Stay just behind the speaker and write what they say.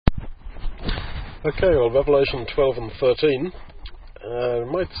Okay, well, Revelation 12 and 13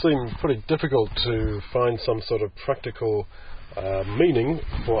 might seem pretty difficult to find some sort of practical meaning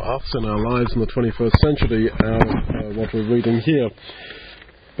for us in our lives in the 21st century out of what we're reading here.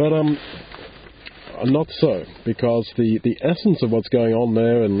 But not so, because the essence of what's going on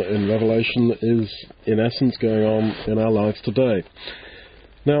there in Revelation is, in essence, going on in our lives today.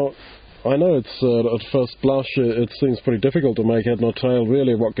 Now, I know it's at first blush it seems pretty difficult to make head nor tail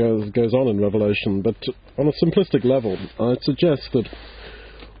really what goes on in Revelation, but on a simplistic level, I'd suggest that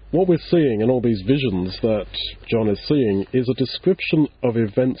what we're seeing in all these visions that John is seeing is a description of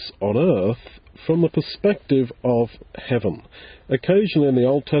events on earth from the perspective of heaven. Occasionally in the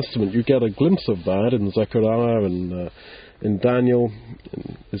Old Testament you get a glimpse of that in Zechariah and in Daniel,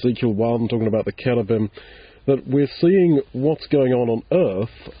 in Ezekiel 1, talking about the cherubim, that we're seeing what's going on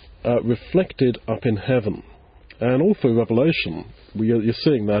earth reflected up in heaven. And all through Revelation, you're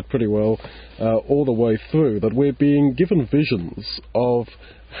seeing that pretty well all the way through, that we're being given visions of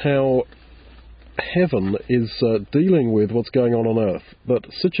how heaven is dealing with what's going on earth,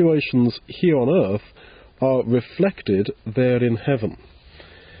 that situations here on earth are reflected there in heaven.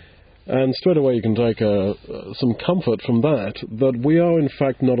 And straight away you can take some comfort from that we are in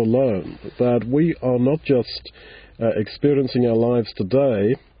fact not alone, that we are not just experiencing our lives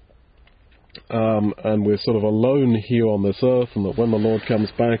today and we're sort of alone here on this earth, and that when the Lord comes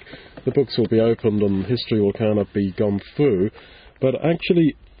back, the books will be opened and history will kind of be gone through. But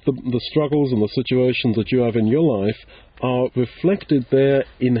actually, the struggles and the situations that you have in your life are reflected there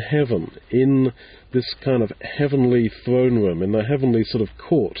in heaven, in this kind of heavenly throne room, in the heavenly sort of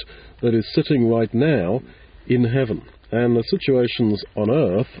court that is sitting right now in heaven. And the situations on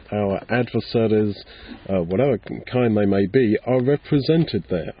earth, our adversaries, whatever kind they may be, are represented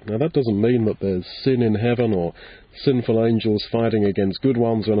there. Now that doesn't mean that there's sin in heaven or sinful angels fighting against good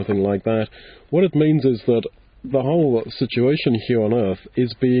ones or anything like that. What it means is that the whole situation here on earth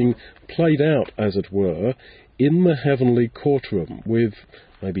is being played out, as it were, in the heavenly courtroom, with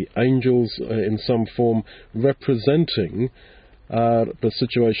maybe angels in some form representing the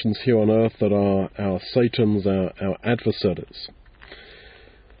situations here on earth that are our Satans, our adversaries.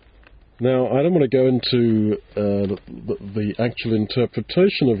 Now, I don't want to go into the actual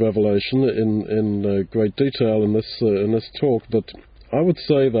interpretation of Revelation in great detail in this talk, but I would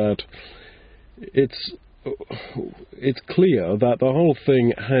say that it's clear that the whole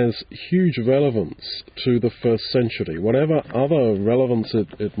thing has huge relevance to the first century. Whatever other relevance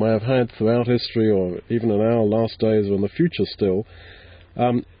it may have had throughout history, or even in our last days or in the future still,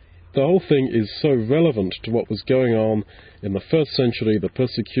 the whole thing is so relevant to what was going on in the first century, the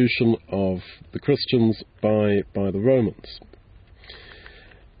persecution of the Christians by the Romans.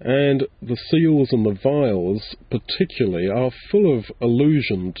 And the seals and the vials, particularly, are full of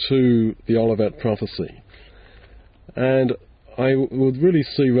allusion to the Olivet prophecy. And I would really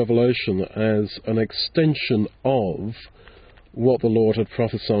see Revelation as an extension of what the Lord had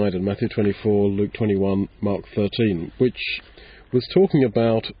prophesied in Matthew 24, Luke 21, Mark 13, which was talking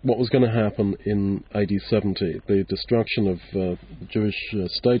about what was going to happen in AD 70, the destruction of the Jewish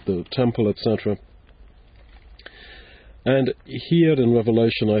state, the temple, etc. And here in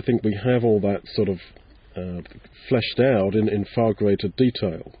Revelation, I think we have all that sort of fleshed out in far greater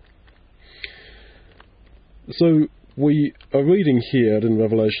detail. So we are reading here in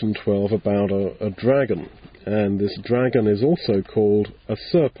Revelation 12 about a dragon, and this dragon is also called a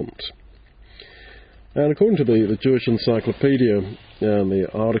serpent. And according to the Jewish Encyclopedia and the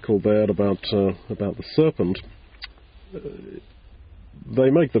article there about the serpent, they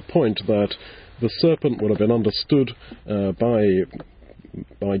make the point that the serpent would have been understood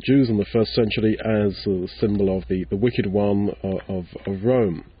by Jews in the first century as a symbol of the wicked one of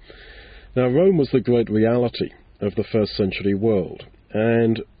Rome. Now, Rome was the great reality of the first century world,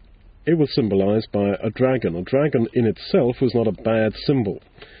 and it was symbolized by a dragon. A dragon in itself was not a bad symbol.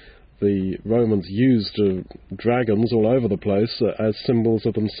 The Romans used dragons all over the place as symbols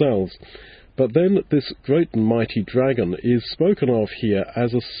of themselves. But then this great and mighty dragon is spoken of here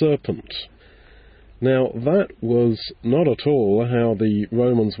as a serpent. Now, that was not at all how the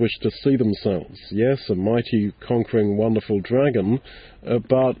Romans wished to see themselves. Yes, a mighty, conquering, wonderful dragon,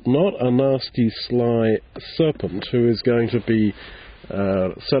 but not a nasty, sly serpent who is going to be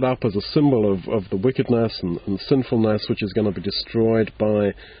set up as a symbol of the wickedness and sinfulness which is going to be destroyed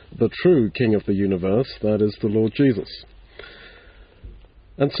by the true King of the universe, that is the Lord Jesus.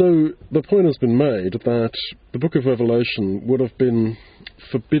 And so the point has been made that the book of Revelation would have been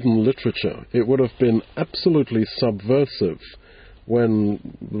forbidden literature. It would have been absolutely subversive when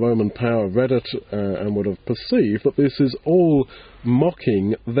the Roman power read it and would have perceived that this is all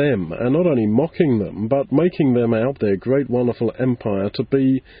mocking them, and not only mocking them, but making them out, their great wonderful empire, to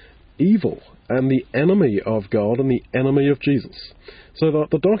be evil and the enemy of God and the enemy of Jesus. So that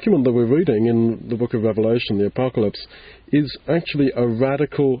the document that we're reading in the book of Revelation, the Apocalypse, is actually a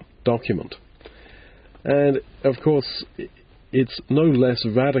radical document. And, of course, it's no less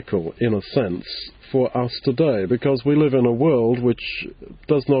radical, in a sense, for us today, because we live in a world which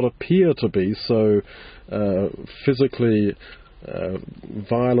does not appear to be so physically,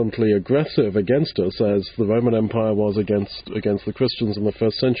 violently aggressive against us as the Roman Empire was against the Christians in the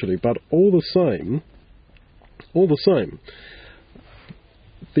first century. But all the same,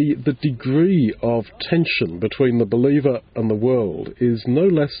 the degree of tension between the believer and the world is no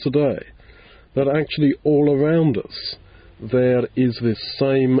less today. That actually all around us there is this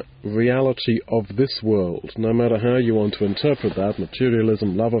same reality of this world, no matter how you want to interpret that: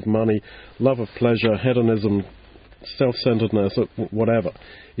 materialism, love of money, love of pleasure, hedonism, self-centeredness, whatever,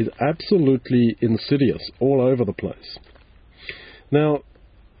 is absolutely insidious all over the place. Now,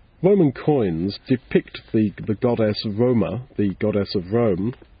 Roman coins depict the goddess Roma, the goddess of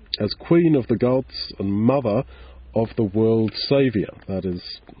Rome, as queen of the gods and mother of the world's saviour, that is,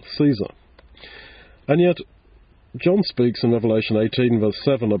 Caesar. And yet, John speaks in Revelation 18, verse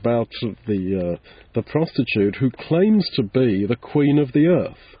 7, about the prostitute who claims to be the queen of the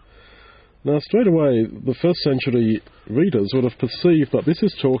earth. Now, straight away, the first century readers would have perceived that this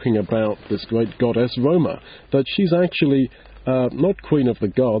is talking about this great goddess Roma, that she's actually not queen of the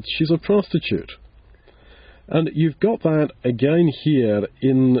gods, she's a prostitute. And you've got that again here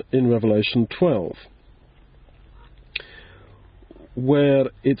in Revelation 12, where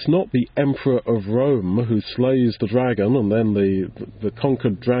it's not the emperor of Rome who slays the dragon, and then the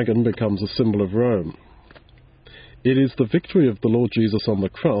conquered dragon becomes a symbol of Rome. It is the victory of the Lord Jesus on the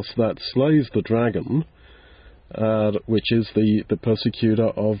cross that slays the dragon, which is the persecutor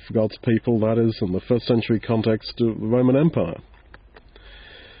of God's people, that is, in the first century context, the Roman Empire.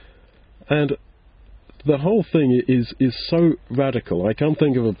 And the whole thing is so radical, I can't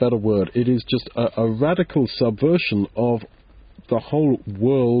think of a better word. It is just a radical subversion of the whole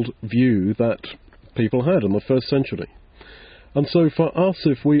world view that people had in the first century. And so for us,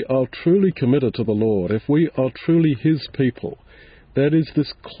 if we are truly committed to the Lord, if we are truly His people, there is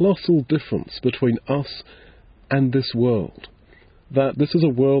this colossal difference between us and this world. That this is a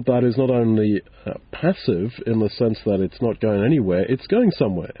world that is not only passive in the sense that it's not going anywhere, it's going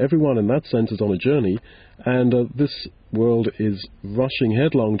somewhere. Everyone in that sense is on a journey, and this world is rushing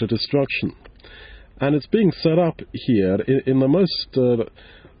headlong to destruction. And it's being set up here in the most,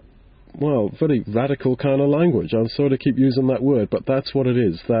 very radical kind of language. I'm sorry to keep using that word, but that's what it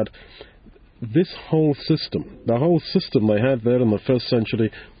is, that this whole system, the whole system they had there in the first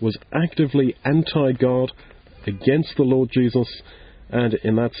century, was actively anti-God, against the Lord Jesus, and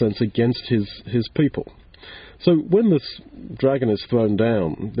in that sense against his people. So when this dragon is thrown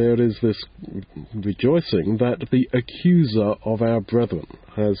down, there is this rejoicing that the accuser of our brethren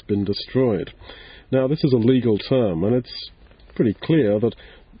has been destroyed. Now, this is a legal term, and it's pretty clear that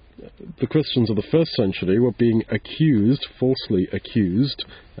the Christians of the first century were being accused, falsely accused,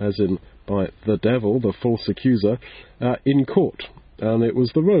 as in by the devil, the false accuser, in court. And it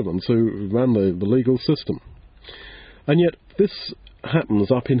was the Romans who ran the legal system. And yet this happens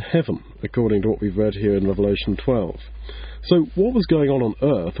up in heaven, according to what we've read here in Revelation 12. So what was going on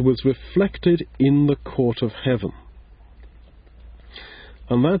earth was reflected in the court of heaven.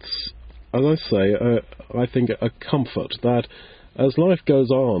 And that's, as I say, I think a comfort that as life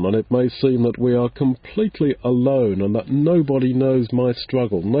goes on, and it may seem that we are completely alone and that nobody knows my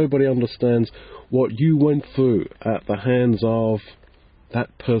struggle, nobody understands what you went through at the hands of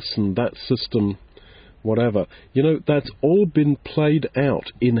that person, that system, whatever. You know, that's all been played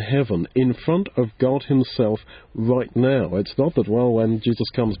out in heaven, in front of God Himself right now. It's not that, well, when Jesus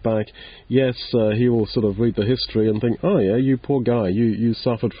comes back, yes, He will sort of read the history and think, oh yeah, you poor guy, you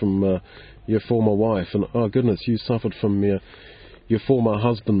suffered from your former wife, and oh goodness, you suffered from your former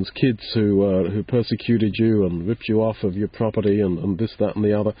husband's kids who persecuted you and ripped you off of your property and this, that and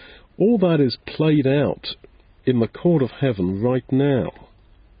the other. All that is played out in the court of heaven right now.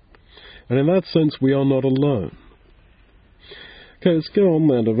 And in that sense, we are not alone. Okay, let's go on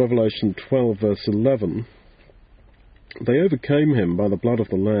then to Revelation 12, verse 11. They overcame him by the blood of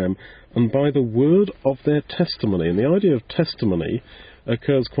the Lamb and by the word of their testimony. And the idea of testimony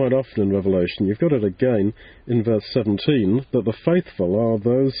occurs quite often in Revelation. You've got it again in verse 17, that the faithful are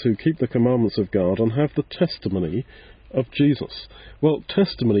those who keep the commandments of God and have the testimony of Jesus. Well,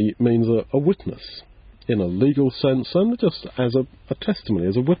 testimony means a witness. in a legal sense and just as a testimony,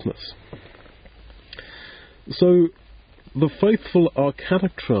 as a witness. So the faithful are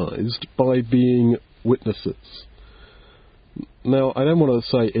characterized by being witnesses. Now, I don't want to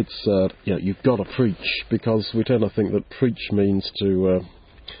say it's, you've got to preach, because we tend to think that preach means to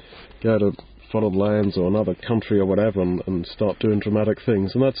go to foreign lands or another country or whatever and start doing dramatic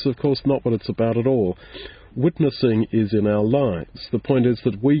things. And that's, of course, not what it's about at all. Witnessing is in our lives. The point is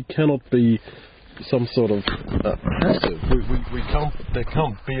that we cannot be some sort of passive. We can't. There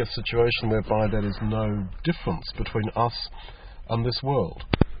can't be a situation whereby there is no difference between us and this world.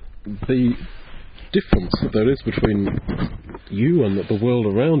 The difference that there is between you and the world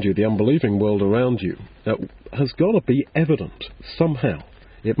around you, the unbelieving world around you, has got to be evident somehow.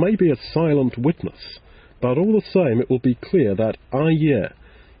 It may be a silent witness, but all the same it will be clear that,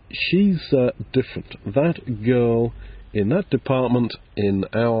 she's different. That girl in that department in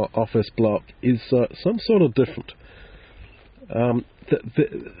our office block is some sort of different.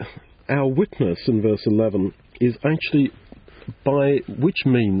 Our witness in verse 11 is actually by which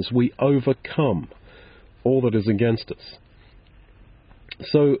means we overcome all that is against us.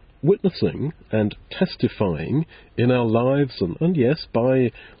 So witnessing and testifying in our lives, and yes,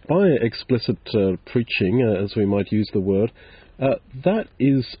 by explicit preaching, as we might use the word, that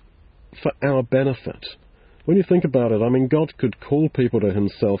is for our benefit. When you think about it, I mean, God could call people to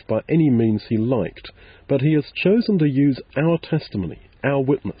himself by any means he liked, but he has chosen to use our testimony, our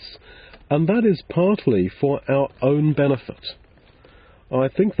witness, and that is partly for our own benefit. I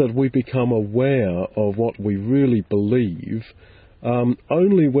think that we become aware of what we really believe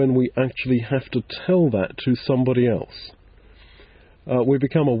only when we actually have to tell that to somebody else. We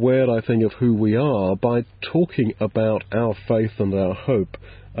become aware, I think, of who we are by talking about our faith and our hope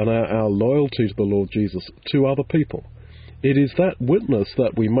and our loyalty to the Lord Jesus to other people. It is that witness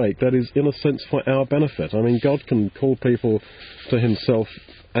that we make that is, in a sense, for our benefit. I mean, God can call people to himself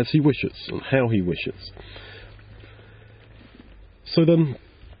as he wishes and how he wishes. So then,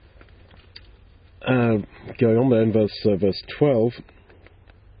 going on there in verse 12,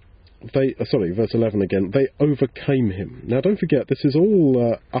 verse 11 again, they overcame him. Now don't forget, this is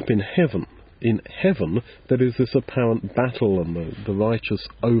all up in heaven. In heaven, there is this apparent battle, and the righteous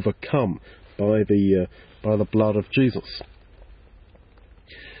overcome by the blood of Jesus.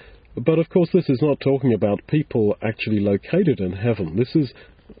 But of course, this is not talking about people actually located in heaven. This is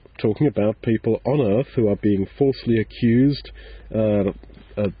talking about people on earth who are being falsely accused,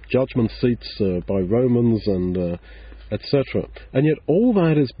 judgment seats by Romans and etc. And yet all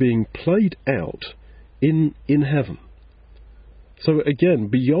that is being played out in heaven. So again,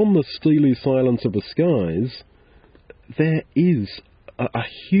 beyond the steely silence of the skies, there is a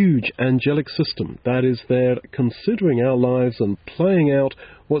huge angelic system that is there considering our lives and playing out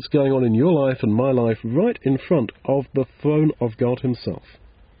what's going on in your life and my life right in front of the throne of God himself.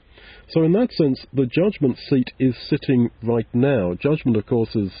 So in that sense, the judgment seat is sitting right now. Judgment, of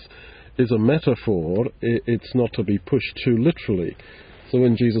course, is a metaphor. It's not to be pushed too literally. So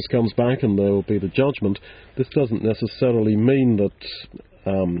when Jesus comes back and there will be the judgment, this doesn't necessarily mean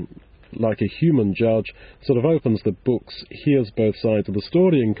that, like a human judge, sort of opens the books, hears both sides of the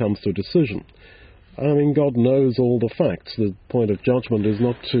story and comes to a decision. I mean, God knows all the facts. The point of judgment is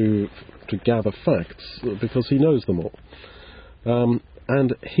not to gather facts, because he knows them all.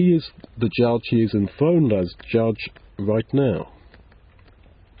 And he is the judge, he is enthroned as judge right now.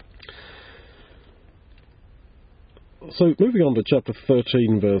 So, moving on to chapter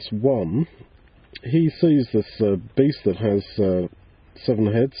 13, verse 1, he sees this beast that has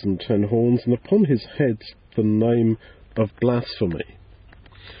 7 heads and 10 horns, and upon his heads the name of blasphemy.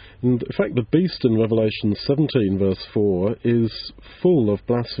 And in fact, the beast in Revelation 17, verse 4, is full of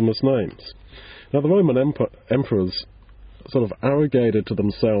blasphemous names. Now, the Roman emperors sort of arrogated to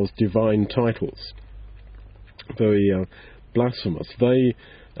themselves divine titles, very blasphemous. They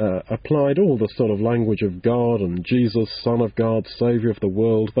applied all the sort of language of God and Jesus, Son of God, Saviour of the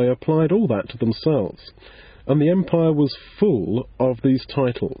world. They applied all that to themselves. And the empire was full of these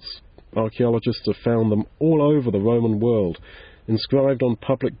titles. Archaeologists have found them all over the Roman world, inscribed on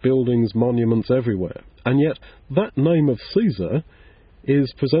public buildings, monuments everywhere. And yet that name of Caesar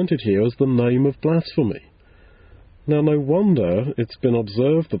is presented here as the name of blasphemy. Now, no wonder it's been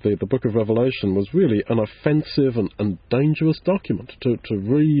observed that the book of Revelation was really an offensive and dangerous document to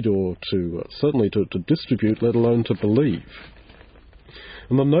read or to certainly to distribute, let alone to believe.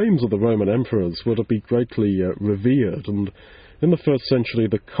 And the names of the Roman emperors were to be greatly revered, and in the first century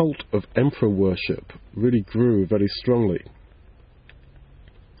the cult of emperor worship really grew very strongly.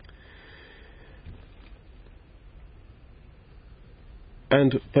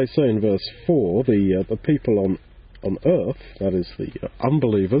 And they say in verse 4, the people on earth, that is the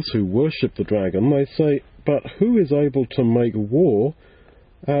unbelievers who worship the dragon, they say, but who is able to make war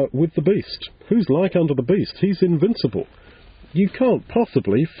with the beast? Who's like unto the beast? He's invincible. You can't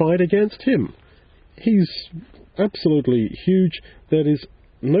possibly fight against him. He's absolutely huge. There is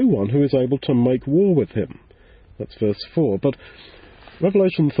no one who is able to make war with him. That's verse 4. But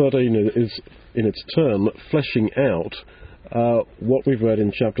Revelation 13 is, in its turn, fleshing out what we've read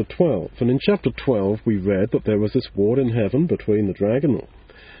in chapter 12. And in chapter 12 we read that there was this war in heaven between the dragon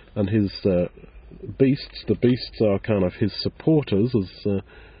and his beasts. The beasts are kind of his supporters, as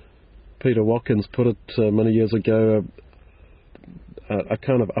Peter Watkins put it many years ago, a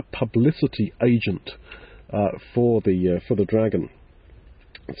kind of a publicity agent for the dragon.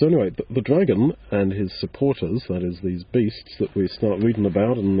 So anyway, the dragon and his supporters, that is these beasts that we start reading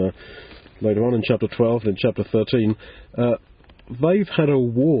about and later on in chapter 12 and in chapter 13, they've had a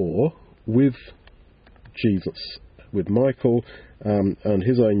war with Jesus, with Michael and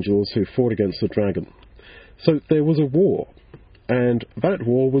his angels who fought against the dragon. So there was a war, and that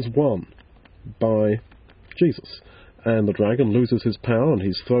war was won by Jesus. And the dragon loses his power, and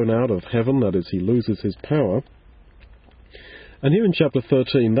he's thrown out of heaven, that is, he loses his power. And here in chapter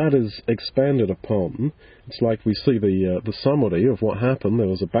 13, that is expanded upon. It's like we see the summary of what happened. There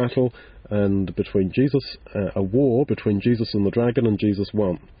was a battle and between Jesus, a war between Jesus and the dragon, and Jesus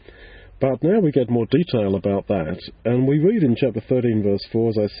won. But now we get more detail about that, and we read in chapter 13, verse 4,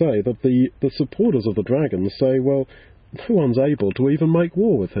 as I say, that the supporters of the dragon say, well, no one's able to even make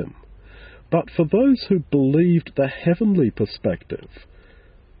war with him. But for those who believed the heavenly perspective,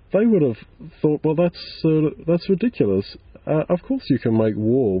 they would have thought, well, that's ridiculous. Of course you can make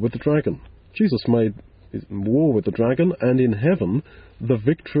war with the dragon. Jesus made war with the dragon, and in heaven the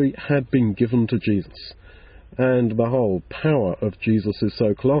victory had been given to Jesus. And the whole power of Jesus is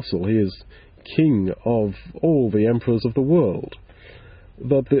so colossal. He is king of all the emperors of the world,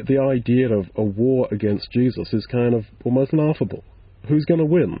 that the idea of a war against Jesus is kind of almost laughable. Who's going to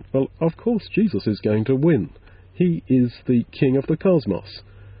win? Well, of course Jesus is going to win. He is the king of the cosmos.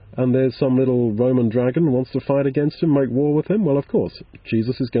 And there's some little Roman dragon who wants to fight against him, make war with him. Well, of course,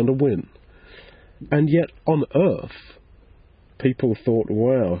 Jesus is going to win. And yet, on earth, people thought,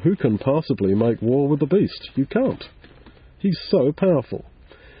 wow, who can possibly make war with the beast? You can't. He's so powerful.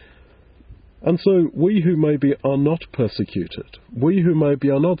 And so we who maybe are not persecuted, we who maybe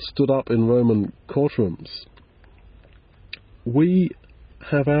are not stood up in Roman courtrooms, we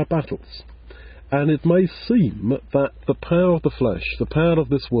have our battles. And it may seem that the power of the flesh, the power of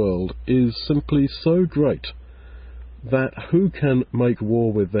this world, is simply so great that who can make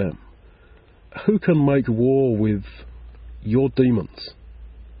war with them? Who can make war with your demons?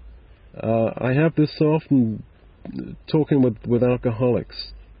 I have this so often talking with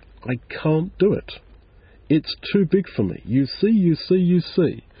alcoholics. I can't do it. It's too big for me. You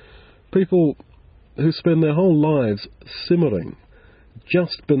see. People who spend their whole lives simmering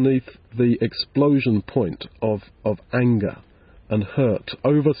just beneath the explosion point of anger and hurt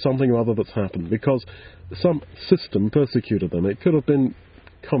over something or other that's happened because some system persecuted them. It could have been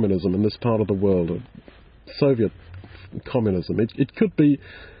communism in this part of the world, or Soviet communism. It could be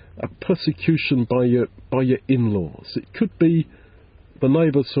a persecution by your in-laws. It could be the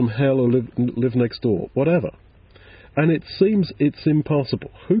neighbours from hell who live next door, whatever. And it seems it's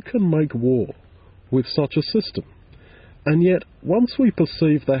impossible. Who can make war with such a system? And yet, once we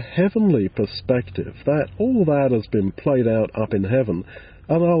perceive the heavenly perspective, that all that has been played out up in heaven,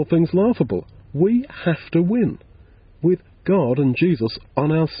 and all things laughable, we have to win, with God and Jesus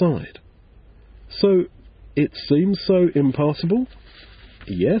on our side. So, it seems so impossible?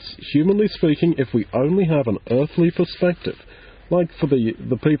 Yes, humanly speaking, if we only have an earthly perspective. Like for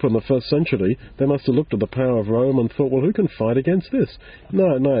the people in the first century, they must have looked at the power of Rome and thought, well, who can fight against this?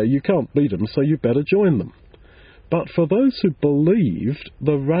 No, you can't beat them, so you better join them. But for those who believed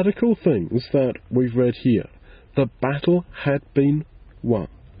the radical things that we've read here, the battle had been won.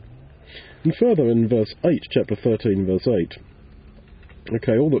 And further in verse 8, chapter 13, verse 8,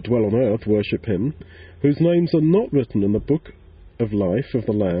 okay, all that dwell on earth worship him, whose names are not written in the book of life of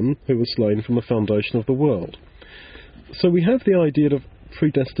the Lamb who was slain from the foundation of the world. So we have the idea of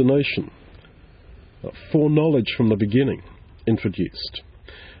predestination, foreknowledge from the beginning, introduced.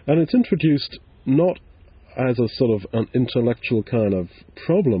 And it's introduced not as a sort of an intellectual kind of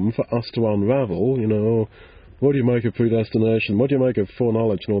problem for us to unravel, what do you make of predestination, what do you make of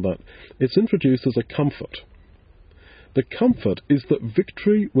foreknowledge and all that. It's introduced as a comfort. The comfort is that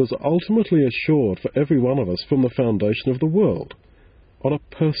victory was ultimately assured for every one of us from the foundation of the world. On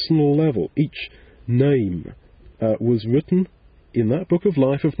a personal level, each name was written in that book of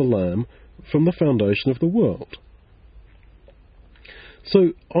life of the Lamb from the foundation of the world.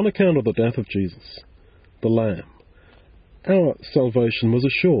 So, on account of the death of Jesus, the Lamb, our salvation was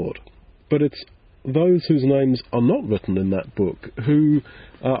assured. But it's those whose names are not written in that book who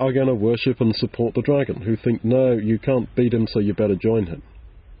are going to worship and support the dragon, who think, no, you can't beat him, so you better join him.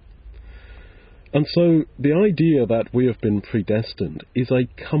 And so the idea that we have been predestined is a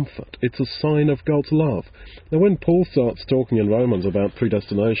comfort. It's a sign of God's love. Now, when Paul starts talking in Romans about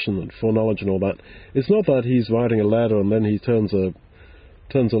predestination and foreknowledge and all that, it's not that he's writing a letter and then he turns a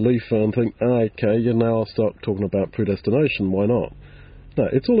leaf and thinks, okay, now I'll start talking about predestination, why not? No,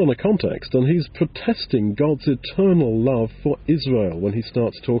 it's all in a context, and he's protesting God's eternal love for Israel when he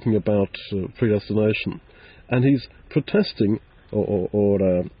starts talking about predestination. And he's protesting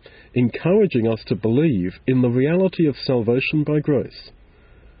or encouraging us to believe in the reality of salvation by grace.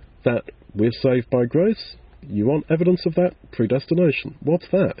 That we're saved by grace. You want evidence of that? Predestination. What's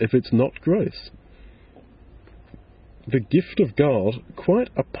that if it's not grace? The gift of God quite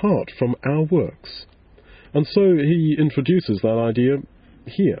apart from our works. And so he introduces that idea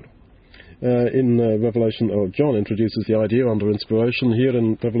here. In Revelation, or John introduces the idea under inspiration here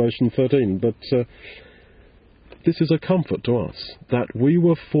in Revelation 13. But this is a comfort to us, that we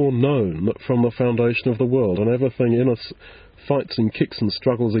were foreknown from the foundation of the world, and everything in us fights and kicks and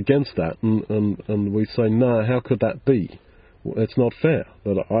struggles against that, and we say, no, how could that be? It's not fair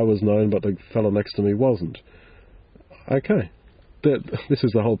that I was known but the fellow next to me wasn't. Okay, this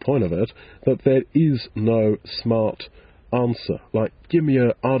is the whole point of it, that there is no smart answer, like, give me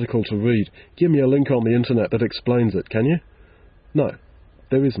an article to read, give me a link on the internet that explains it, can you? No,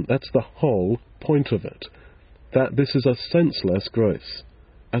 there isn't. That's the whole point of it. That this is a senseless grace,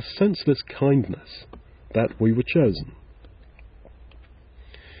 a senseless kindness, that we were chosen.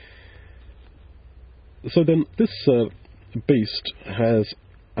 So then this beast has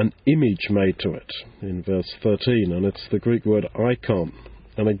an image made to it in verse 13, and it's the Greek word icon.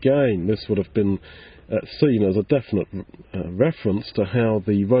 And again, this would have been seen as a definite reference to how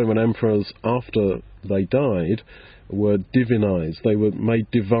the Roman emperors, after they died, were divinized. They were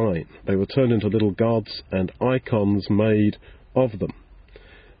made divine. They were turned into little gods and icons made of them.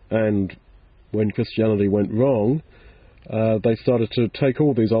 And when Christianity went wrong, they started to take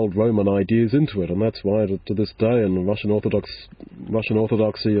all these old Roman ideas into it, and that's why to this day in Russian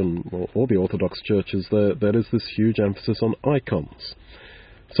Orthodoxy and all the Orthodox churches, there is this huge emphasis on icons.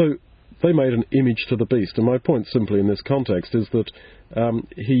 So they made an image to the beast, and my point simply in this context is that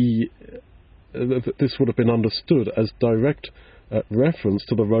this would have been understood as direct reference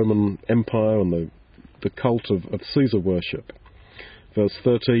to the Roman Empire and the cult of Caesar worship. Verse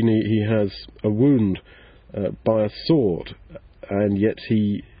 13, he has a wound by a sword, and yet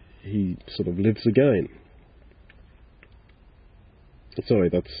he sort of lives again. Sorry,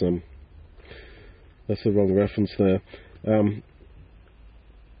 that's the wrong reference there.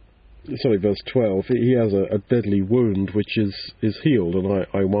 Verse 12, he has a deadly wound which is healed, and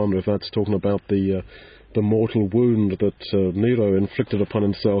I wonder if that's talking about the mortal wound that Nero inflicted upon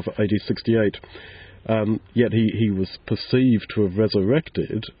himself at AD 68. Yet he was perceived to have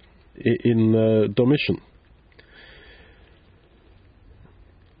resurrected in Domitian.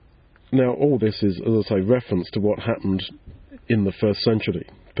 Now, all this is, as I say, reference to what happened in the first century,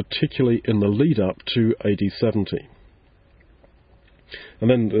 particularly in the lead-up to AD 70. And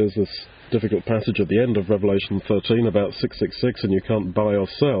then there's this difficult passage at the end of Revelation 13 about 666, and you can't buy or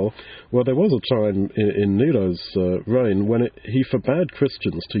sell. Well, there was a time in Nero's reign when he forbade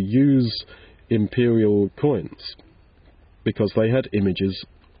Christians to use imperial coins because they had images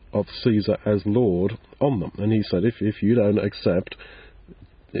of Caesar as Lord on them. And he said, if you don't accept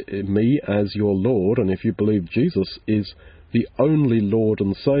me as your Lord, and if you believe Jesus is the only Lord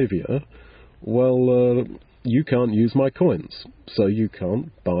and Saviour, well, you can't use my coins, so you can't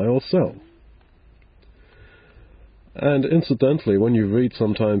buy or sell. And incidentally, when you read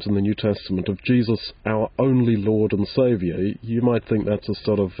sometimes in the New Testament of Jesus, our only Lord and Saviour, you might think that's a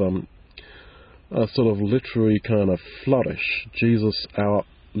sort of literary kind of flourish. Jesus, our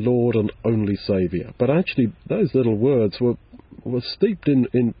Lord and only Saviour. But actually, those little words were steeped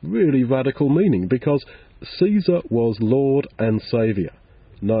in really radical meaning, because Caesar was Lord and Saviour.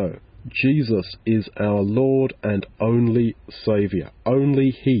 No, Jesus is our Lord and only Saviour. Only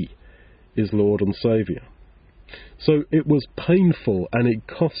He is Lord and Saviour. So it was painful, and it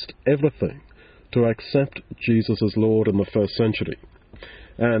cost everything to accept Jesus as Lord in the first century.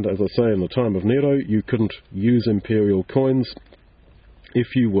 And as I say, in the time of Nero, you couldn't use imperial coins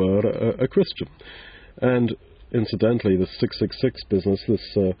if you were a Christian. And incidentally, the 666 business,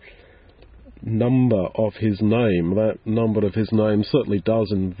 number of his name, that number of his name certainly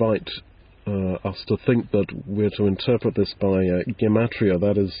does invite us to think that we're to interpret this by gematria.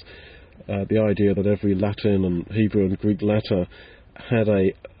 That is the idea that every Latin and Hebrew and Greek letter had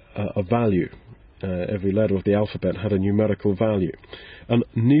a value. Every letter of the alphabet had a numerical value. And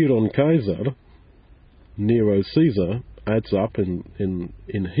Neron Kaiser, Nero Caesar, adds up in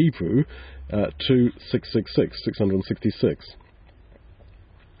Hebrew to 666.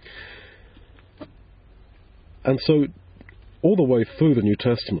 And so all the way through the New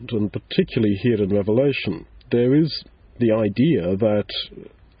Testament, and particularly here in Revelation, there is the idea that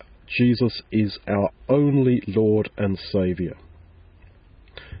Jesus is our only Lord and Saviour.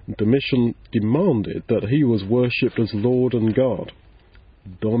 Domitian demanded that he was worshipped as Lord and God,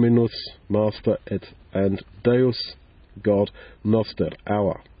 Dominus, Master, and Deus, God, Noster,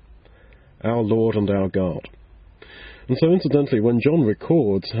 our Lord and our God. And so incidentally, when John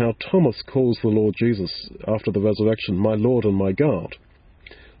records how Thomas calls the Lord Jesus after the resurrection, my Lord and my God,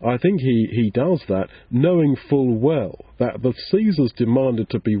 I think he does that knowing full well that the Caesars demanded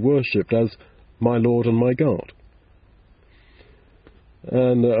to be worshipped as my Lord and my God.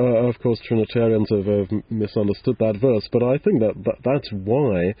 And of course Trinitarians have misunderstood that verse, but I think that's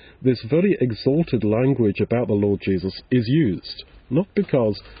why this very exalted language about the Lord Jesus is used. Not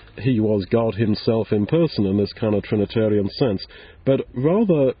because he was God himself in person in this kind of Trinitarian sense, but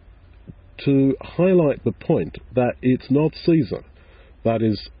rather to highlight the point that it's not Caesar that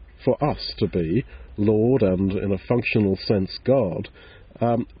is for us to be Lord and, in a functional sense, God,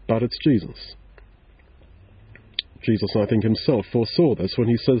 but it's Jesus. Jesus, I think, himself foresaw this when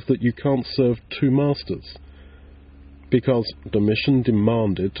he says that you can't serve two masters, because Domitian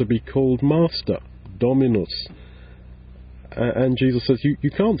demanded to be called Master, Dominus. And Jesus says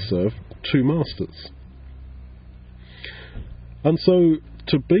you can't serve two masters. And so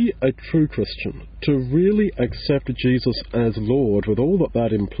to be a true Christian, to really accept Jesus as Lord with all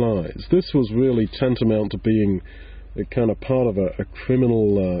that implies, this was really tantamount to being a kind of part of a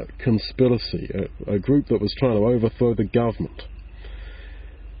criminal conspiracy, a group that was trying to overthrow the government.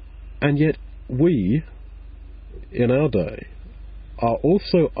 And yet we, in our day, are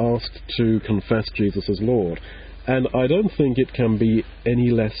also asked to confess Jesus as Lord. And I don't think it can be any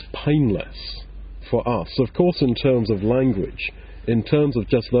less painless for us. Of course, in terms of language, in terms of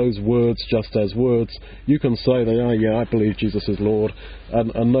just those words, just as words, you can say that, I believe Jesus is Lord,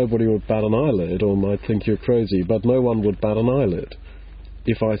 and nobody would bat an eyelid or might think you're crazy, but no one would bat an eyelid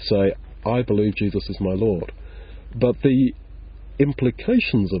if I say, I believe Jesus is my Lord. But the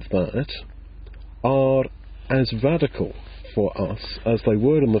implications of that are as radical for us as they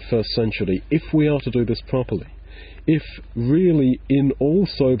were in the first century if we are to do this properly. If really, in all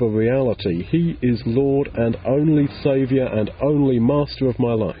sober reality, he is Lord and only Saviour and only Master of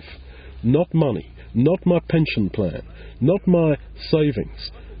my life. Not money, not my pension plan, not my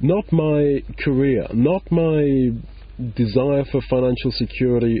savings, not my career, not my desire for financial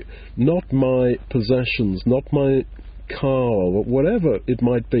security, not my possessions, not my car, or whatever it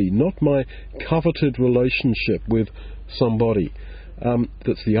might be, not my coveted relationship with somebody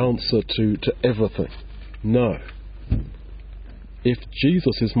that's the answer to everything. No. If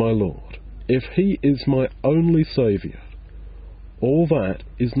Jesus is my Lord, if he is my only Saviour, all that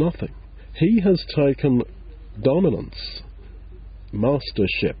is nothing. He has taken dominance,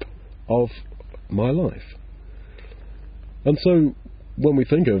 mastership of my life. And so, when we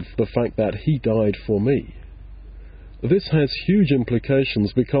think of the fact that he died for me, this has huge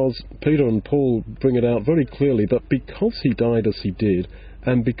implications, because Peter and Paul bring it out very clearly that because he died as he did,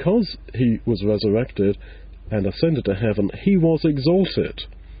 and because he was resurrected and ascended to heaven, he was exalted.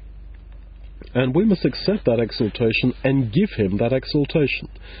 And we must accept that exaltation and give him that exaltation.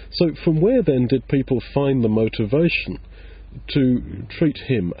 So from where then did people find the motivation to treat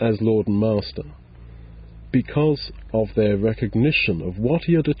him as Lord and Master? Because of their recognition of what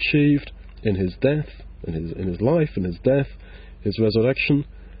he had achieved in his death, in his life, in his death, his resurrection,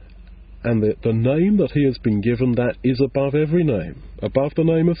 and the name that he has been given that is above every name, above the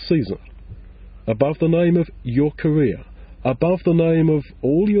name of Caesar, above the name of your career, above the name of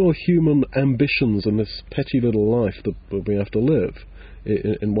all your human ambitions in this petty little life that we have to live,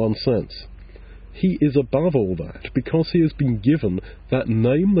 in one sense. He is above all that, because he has been given that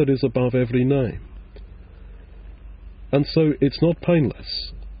name that is above every name. And so it's not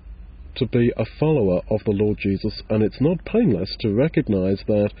painless to be a follower of the Lord Jesus, and it's not painless to recognize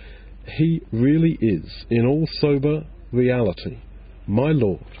that he really is, in all sober reality, my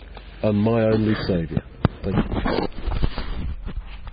Lord and my only Saviour. Thank you.